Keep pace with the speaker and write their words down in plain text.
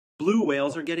Blue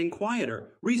whales are getting quieter.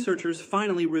 Researchers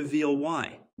finally reveal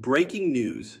why. Breaking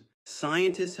news.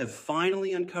 Scientists have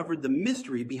finally uncovered the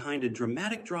mystery behind a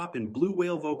dramatic drop in blue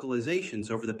whale vocalizations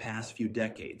over the past few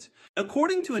decades.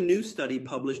 According to a new study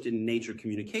published in Nature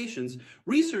Communications,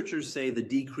 researchers say the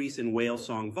decrease in whale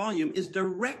song volume is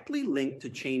directly linked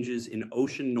to changes in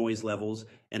ocean noise levels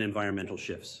and environmental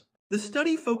shifts. The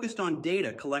study focused on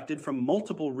data collected from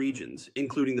multiple regions,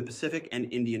 including the Pacific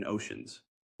and Indian Oceans,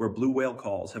 where blue whale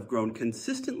calls have grown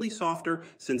consistently softer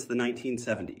since the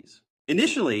 1970s.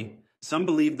 Initially, some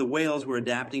believed the whales were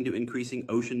adapting to increasing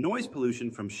ocean noise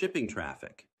pollution from shipping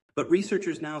traffic. But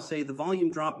researchers now say the volume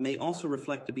drop may also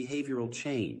reflect a behavioral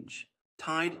change,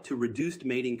 tied to reduced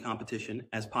mating competition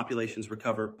as populations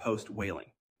recover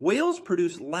post-whaling. Whales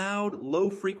produce loud,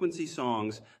 low-frequency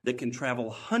songs that can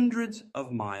travel hundreds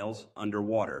of miles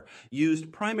underwater,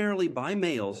 used primarily by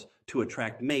males to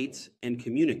attract mates and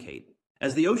communicate.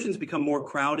 As the oceans become more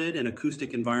crowded and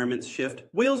acoustic environments shift,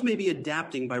 whales may be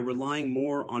adapting by relying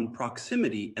more on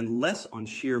proximity and less on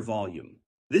sheer volume.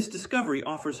 This discovery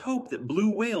offers hope that blue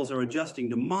whales are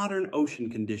adjusting to modern ocean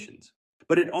conditions.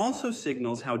 But it also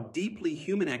signals how deeply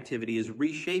human activity is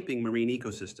reshaping marine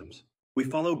ecosystems. We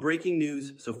follow breaking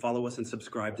news, so follow us and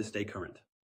subscribe to stay current.